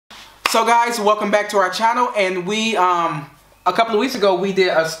So guys, welcome back to our channel, and we a couple of weeks ago we did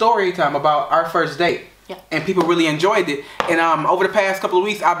a story time about our first date. Yeah. And people really enjoyed it. And over the past couple of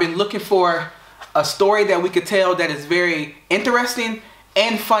weeks I've been looking for a story that we could tell that is very interesting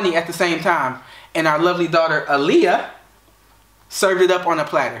and funny at the same time. And our lovely daughter Aaliyah served it up on a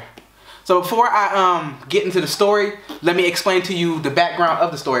platter. So before I get into the story, let me explain to you the background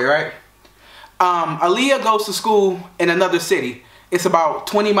of the story, right? Aaliyah goes to school in another city. It's about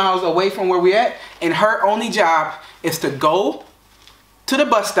 20 miles away from where we're at, and her only job is to go to the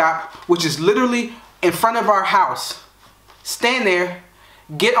bus stop, which is literally in front of our house, stand there,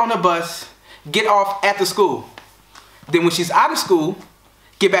 get on the bus, get off at the school. Then when she's out of school,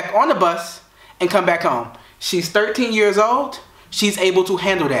 get back on the bus and come back home. She's 13 years old. She's able to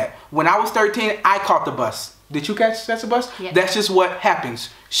handle that. When I was 13, I caught the bus. Did you catch the bus? Yeah. That's just what happens.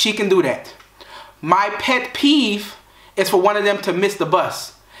 She can do that. My pet peeve is for one of them to miss the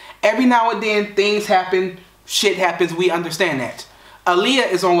bus. Every now and then things happen, shit happens, we understand that. Aaliyah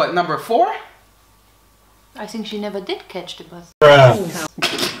is on what, number 4? I think she never did catch the bus.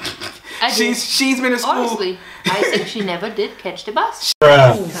 She's been in school. Honestly, I think she never did catch the bus.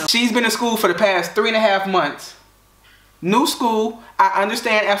 She's been in school for the past 3.5 months. New school, I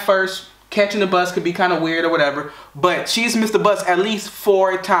understand at first catching the bus could be kind of weird or whatever, but she's missed the bus at least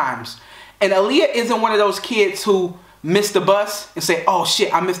 4 times. And Aaliyah isn't one of those kids who miss the bus and say, oh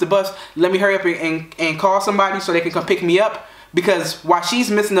shit, I missed the bus, let me hurry up and call somebody so they can come pick me up. Because while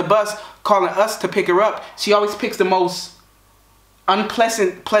she's missing the bus, calling us to pick her up, she always picks the most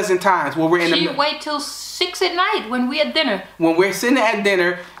pleasant times where we're in She wait till 6 at night when we at dinner. When we're sitting at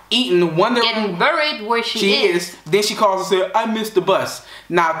dinner, eating, wondering, getting buried where she is. Then she calls and says, I missed the bus.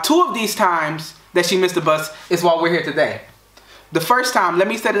 Now 2 of these times that she missed the bus is while we're here today. The first time, let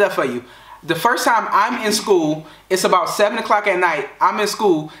me set it up for you. The first time I'm in school, it's about 7 o'clock at night. I'm in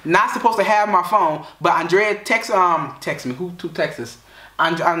school, not supposed to have my phone, but Andrea texts me. Who texts us?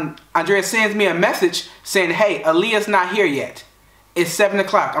 Andrea sends me a message saying, hey, Aaliyah's not here yet. It's 7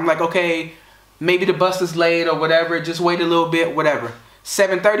 o'clock. I'm like, okay, maybe the bus is late or whatever. Just wait a little bit, whatever.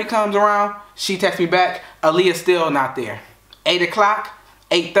 7:30 comes around. She texts me back. Aaliyah's still not there. 8 o'clock,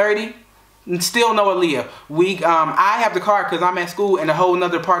 8:30. Still no Aaliyah. I have the car because I'm at school in a whole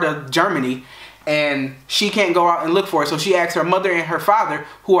nother part of Germany, and she can't go out and look for her. So she asked her mother and her father,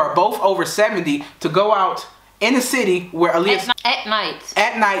 who are both over 70, to go out in the city where Aaliyah's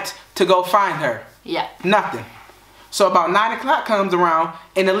at night to go find her. Yeah. Nothing. So about 9 o'clock comes around,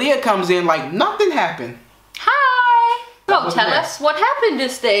 and Aaliyah comes in like nothing happened. Hi. So tell us what happened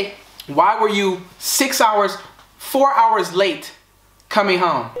this day. Why were you 4 hours late coming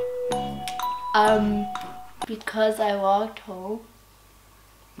home? Because I walked home.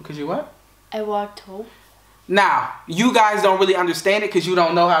 Because you what? I walked home. Now, you guys don't really understand it because you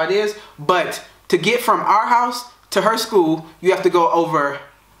don't know how it is, but to get from our house to her school, you have to go over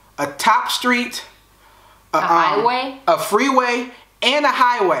a top street, a highway, a freeway, and a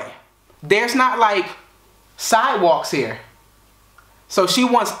highway. There's not like sidewalks here. So she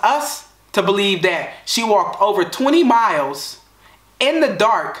wants us to believe that she walked over 20 miles in the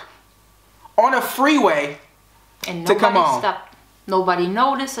dark on a freeway and to come home. Stopped. Nobody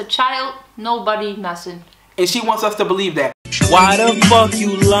noticed a child, nobody, nothing. And she wants us to believe that. Why the fuck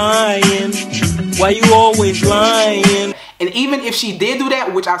you lying? Why you always lying? And even if she did do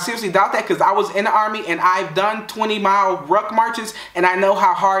that, which I seriously doubt that because I was in the army and I've done 20-mile ruck marches and I know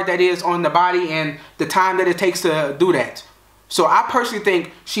how hard that is on the body and the time that it takes to do that. So I personally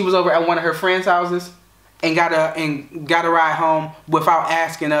think she was over at one of her friends' houses and got a ride home without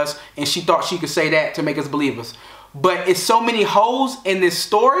asking us, and she thought she could say that to make us believe us. But it's so many holes in this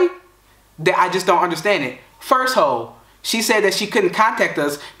story that I just don't understand it. First hole, she said that she couldn't contact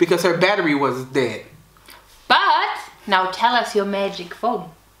us because her battery was dead. But now tell us your magic phone.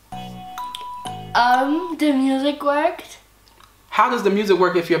 The music worked. How does the music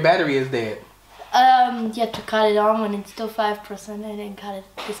work if your battery is dead? You have to cut it on when it's still 5% and then cut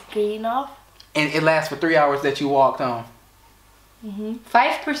the screen off. And it lasts for 3 hours that you walked home.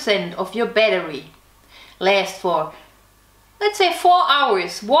 5% of your battery lasts for, let's say, 4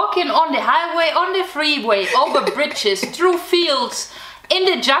 hours. Walking on the highway, on the freeway, over bridges, through fields, in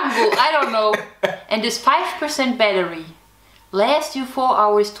the jungle, I don't know. And this 5% battery lasts you 4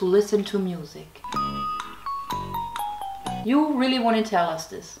 hours to listen to music. You really want to tell us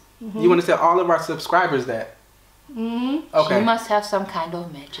this? You want to tell all of our subscribers that? Okay. She must have some kind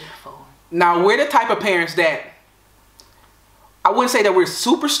of magic phone. Now, we're the type of parents that, I wouldn't say that we're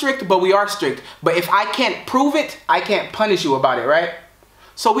super strict, but we are strict. But if I can't prove it, I can't punish you about it, right?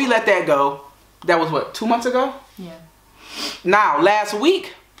 So we let that go. That was what, 2 months ago? Yeah. Now, last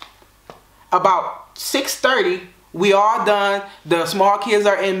week, about 6:30, we all done. The small kids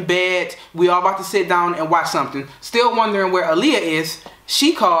are in bed. We all about to sit down and watch something. Still wondering where Aaliayh is.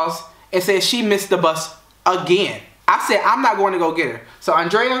 She calls and says she missed the bus again. I said, I'm not going to go get her. So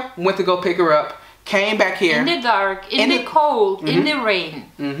Andrea went to go pick her up. Came back here. In the dark, in the cold, in the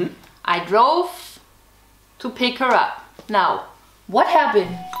rain. I drove to pick her up. Now, what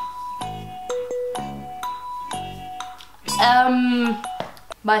happened?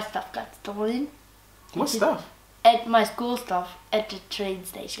 My stuff got stolen. What stuff? At my school stuff at the train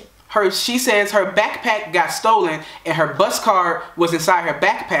station. She says her backpack got stolen and her bus card was inside her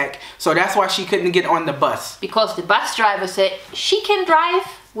backpack, so that's why she couldn't get on the bus. Because the bus driver said she can drive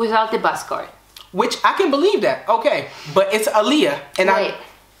without the bus card. Which I can believe that, okay, but it's Aaliayh and Wait.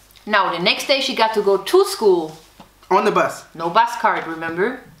 Now the next day she got to go to school. On the bus. No bus card,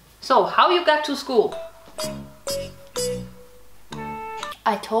 remember? So how you got to school?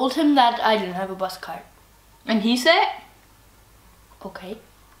 I told him that I didn't have a bus card. And he said? Okay.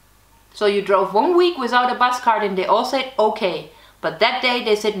 So you drove 1 week without a bus card and they all said okay. But that day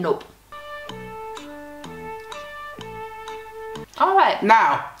they said nope. Alright.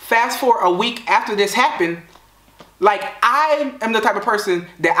 Now, fast forward a week after this happened, like I am the type of person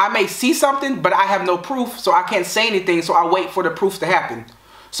that I may see something but I have no proof, so I can't say anything, so I wait for the proof to happen.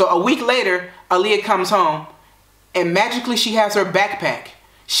 So a week later, Aaliayh comes home and magically she has her backpack.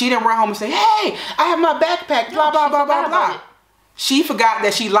 She didn't run home and say, hey, I have my backpack, blah, blah, blah, blah, blah. She forgot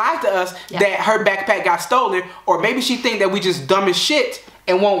that she lied to us that her backpack got stolen, or maybe she think that we just dumb as shit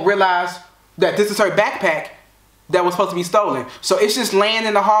and won't realize that this is her backpack that was supposed to be stolen. So it's just laying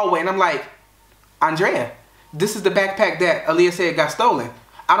in the hallway and I'm like, Andrea, this is the backpack that Aaliayh said got stolen.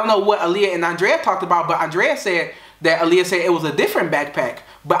 I don't know what Aaliayh and Andrea talked about, but Andrea said that Aaliayh said it was a different backpack.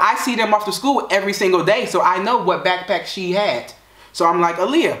 But I see them off to school every single day, so I know what backpack she had. So I'm like,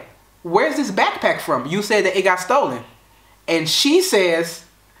 Aaliayh, where's this backpack from? You said that it got stolen. And she says,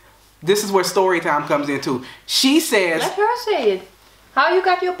 this is where story time comes into. She says, let her say it. How you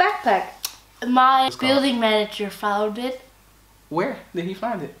got your backpack? My building manager found it. Where did he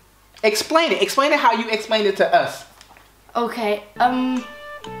find it? Explain it. Explain it how you explained it to us. Okay,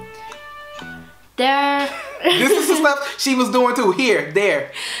 there... This is the stuff she was doing too. Here,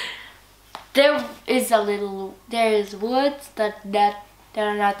 there. There is woods that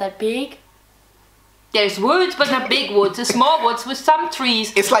are not that big. There's woods, but not big woods. The small woods with some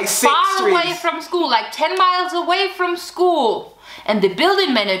trees. It's like 6 far trees. away from school, like 10 miles away from school. And the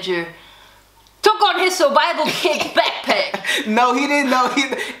building manager took on his survival kit backpack. No, he didn't know.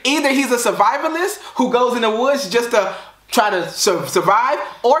 Either he's a survivalist who goes in the woods just to try to survive,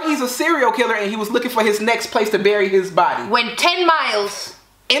 or he's a serial killer and he was looking for his next place to bury his body. Went 10 miles.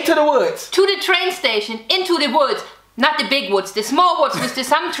 Into the woods. To the train station, into the woods. Not the big woods, the small woods with the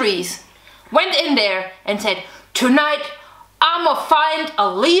some trees. Went in there and said, tonight I'ma find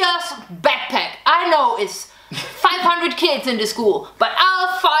Aaliayh's backpack. I know it's 500 kids in the school, but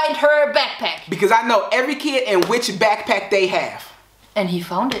I'll find her backpack. Because I know every kid and which backpack they have. And he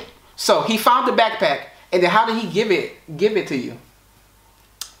found it. So he found the backpack, and then how did he give it to you?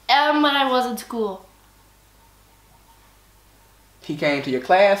 When I was in school. He came to your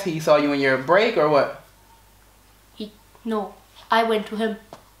class, he saw you in your break, or what? No, I went to him.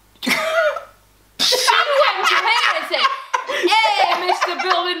 She went to him and said, hey, Mr.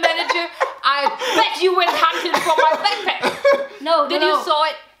 Building Manager, I bet you went hunting for my backpack. No, Did you saw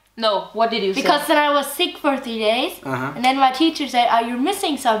it? No, what did you say? Because then I was sick for 3 days, and then my teacher said, are you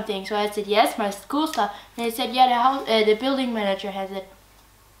missing something? So I said, yes, my school stuff. And they said, yeah, the building manager has it.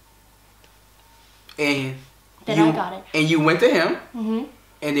 And then I got it. And you went to him,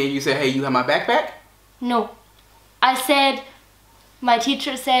 and then you said, hey, you have my backpack? No. I said, my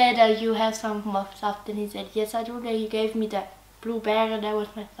teacher said, you have some stuff. And he said, yes, I do. Then he gave me that blue bag and there was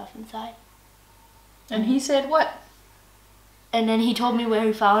my stuff inside. And he said what? And then he told me where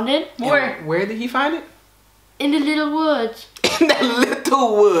he found it. Where did he find it? In the little woods. In the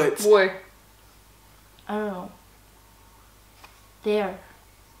little woods? Where? I don't know. There.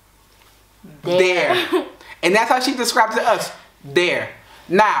 There. And that's how she described it to us. There.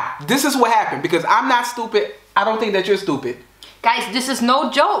 Now, this is what happened, because I'm not stupid. I don't think that you're stupid. Guys, this is no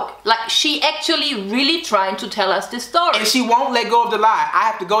joke. Like, she actually really trying to tell us this story. And she won't let go of the lie. I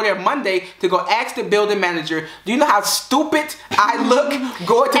have to go there Monday to go ask the building manager, do you know how stupid I look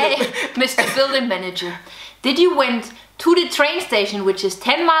going to Mr. Building Manager, did you went to the train station, which is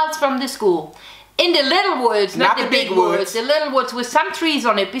 10 miles from the school, in the little woods, not the big woods, the little woods with some trees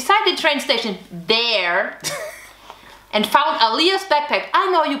on it, beside the train station, there, and found Aaliayh's backpack.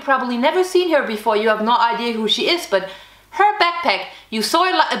 I know you probably never seen her before, you have no idea who she is, but Her backpack. You saw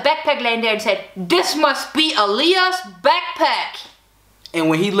a backpack laying there and said, "This must be Aaliyah's backpack." And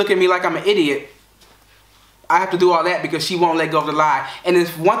when he look at me like I'm an idiot, I have to do all that because she won't let go of the lie. And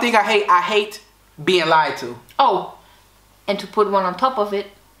it's one thing I hate being lied to. Oh, and to put one on top of it,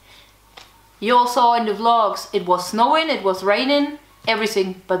 you all saw in the vlogs, it was snowing, it was raining,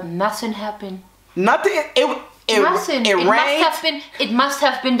 everything, but nothing happened. Nothing. Nothing. It rained. It must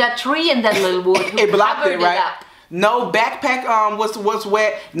have been that tree in that little wood. It blocked it, right? Up. No backpack was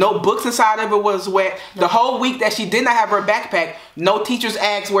wet. No books inside of it was wet. No. The whole week that she did not have her backpack, no teachers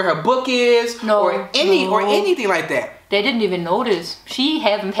asked where her book is or anything like that. They didn't even notice. She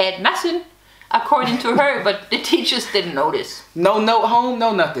haven't had nothing, according to her, but the teachers didn't notice. No note home,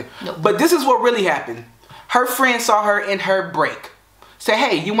 no nothing. Nope. But this is what really happened. Her friend saw her in her break. Said,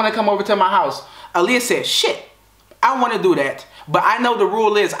 "Hey, you want to come over to my house?" Aaliayh said, "Shit, I want to do that. But I know the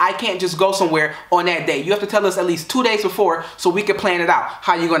rule is I can't just go somewhere on that day. You have to tell us at least 2 days before so we can plan it out.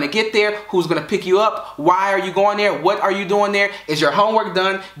 How you going to get there? Who's going to pick you up? Why are you going there? What are you doing there? Is your homework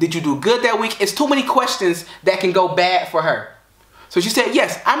done? Did you do good that week?" It's too many questions that can go bad for her. So she said,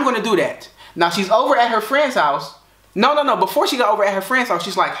 "Yes, I'm going to do that." Now she's over at her friend's house. No. Before she got over at her friend's house,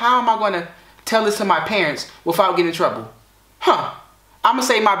 she's like, "How am I going to tell this to my parents without getting in trouble? I'm going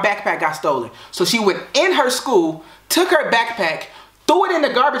to say my backpack got stolen." So she went in her school, took her backpack, threw it in the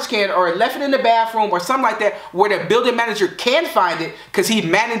garbage can or left it in the bathroom or something like that where the building manager can find it because he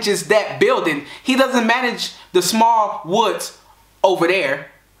manages that building. He doesn't manage the small woods over there.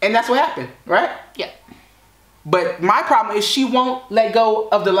 And that's what happened, right? Yeah. But my problem is she won't let go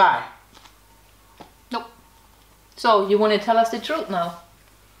of the lie. Nope. So you want to tell us the truth now?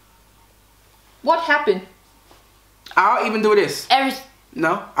 What happened? I'll even do this.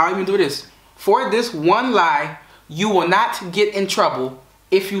 No, I'll even do this. For this one lie, you will not get in trouble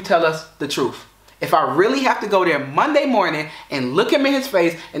if you tell us the truth. If I really have to go there Monday morning and look him in his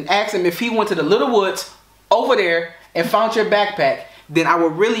face and ask him if he went to the little woods over there and found your backpack, then I will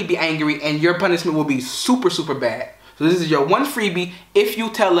really be angry and your punishment will be super, super bad. So this is your one freebie if you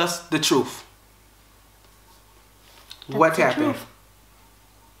tell us the truth. What happened?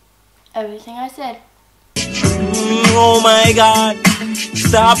 Everything I said. Oh my God,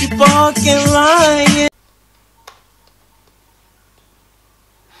 stop your fucking lying.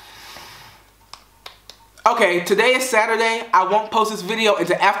 Okay, today is Saturday. I won't post this video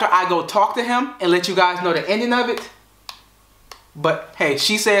until after I go talk to him and let you guys know the ending of it. But hey,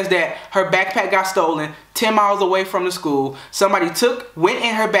 she says that her backpack got stolen 10 miles away from the school. Somebody went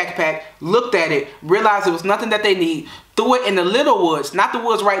in her backpack, looked at it, realized it was nothing that they need, threw it in the little woods, not the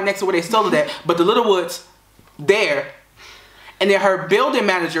woods right next to where they stole it at, but the little woods there. And then her building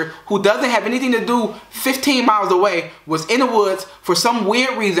manager, who doesn't have anything to do 15 miles away, was in the woods for some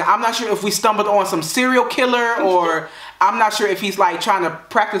weird reason. I'm not sure if we stumbled on some serial killer or I'm not sure if he's like trying to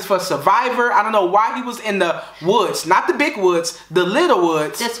practice for Survivor. I don't know why he was in the woods. Not the big woods, the little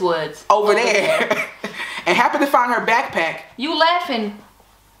woods. This woods. Over there. And happened to find her backpack. You laughing.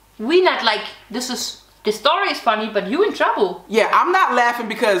 We not like, the story is funny, but you in trouble. Yeah, I'm not laughing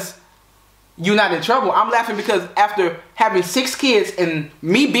because you're not in trouble. I'm laughing because after having 6 kids and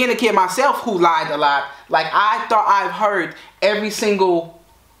me being a kid myself who lied a lot, like I thought I've heard every single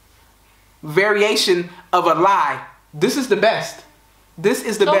variation of a lie. This is the best. This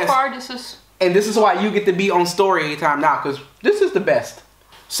is the best. So far, this is... And this is why you get to be on story time now, because this is the best.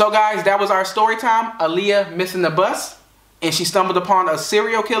 So guys, that was our story time. Aaliayh missing the bus. And she stumbled upon a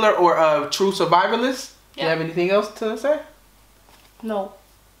serial killer or a true survivalist. Yeah. You have anything else to say? No.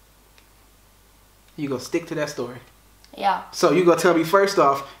 You gonna stick to that story? Yeah. So you gonna tell me first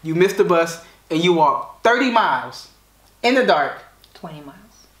off, you missed the bus and you walked 30 miles in the dark. 20 miles.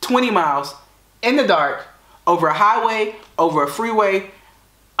 20 miles in the dark, over a highway, over a freeway,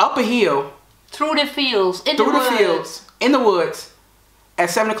 up a hill. Through the fields, in the woods. In the woods, at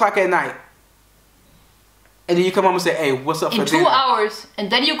 7 o'clock at night. And then you come home and say, "Hey, what's up for dinner?" In 2 hours,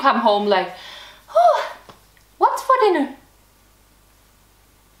 and then you come home like, "Oh, what's for dinner?"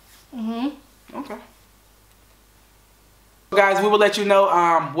 Okay. Guys, we will let you know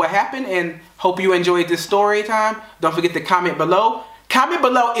what happened and hope you enjoyed this story time. Don't forget to comment below. Comment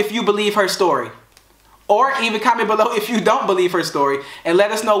below if you believe her story. Or even comment below if you don't believe her story. And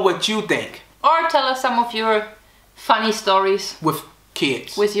let us know what you think. Or tell us some of your funny stories. With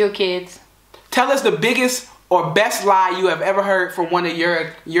kids. With your kids. Tell us the biggest or best lie you have ever heard from one of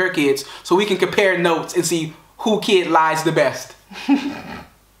your kids. So we can compare notes and see who kid lies the best.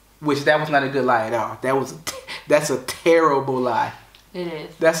 Which that was not a good lie at all. That's a terrible lie. It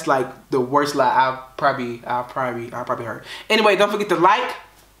is. That's like the worst lie I've probably heard. Anyway, don't forget to like,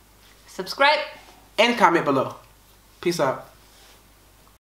 subscribe, and comment below. Peace out.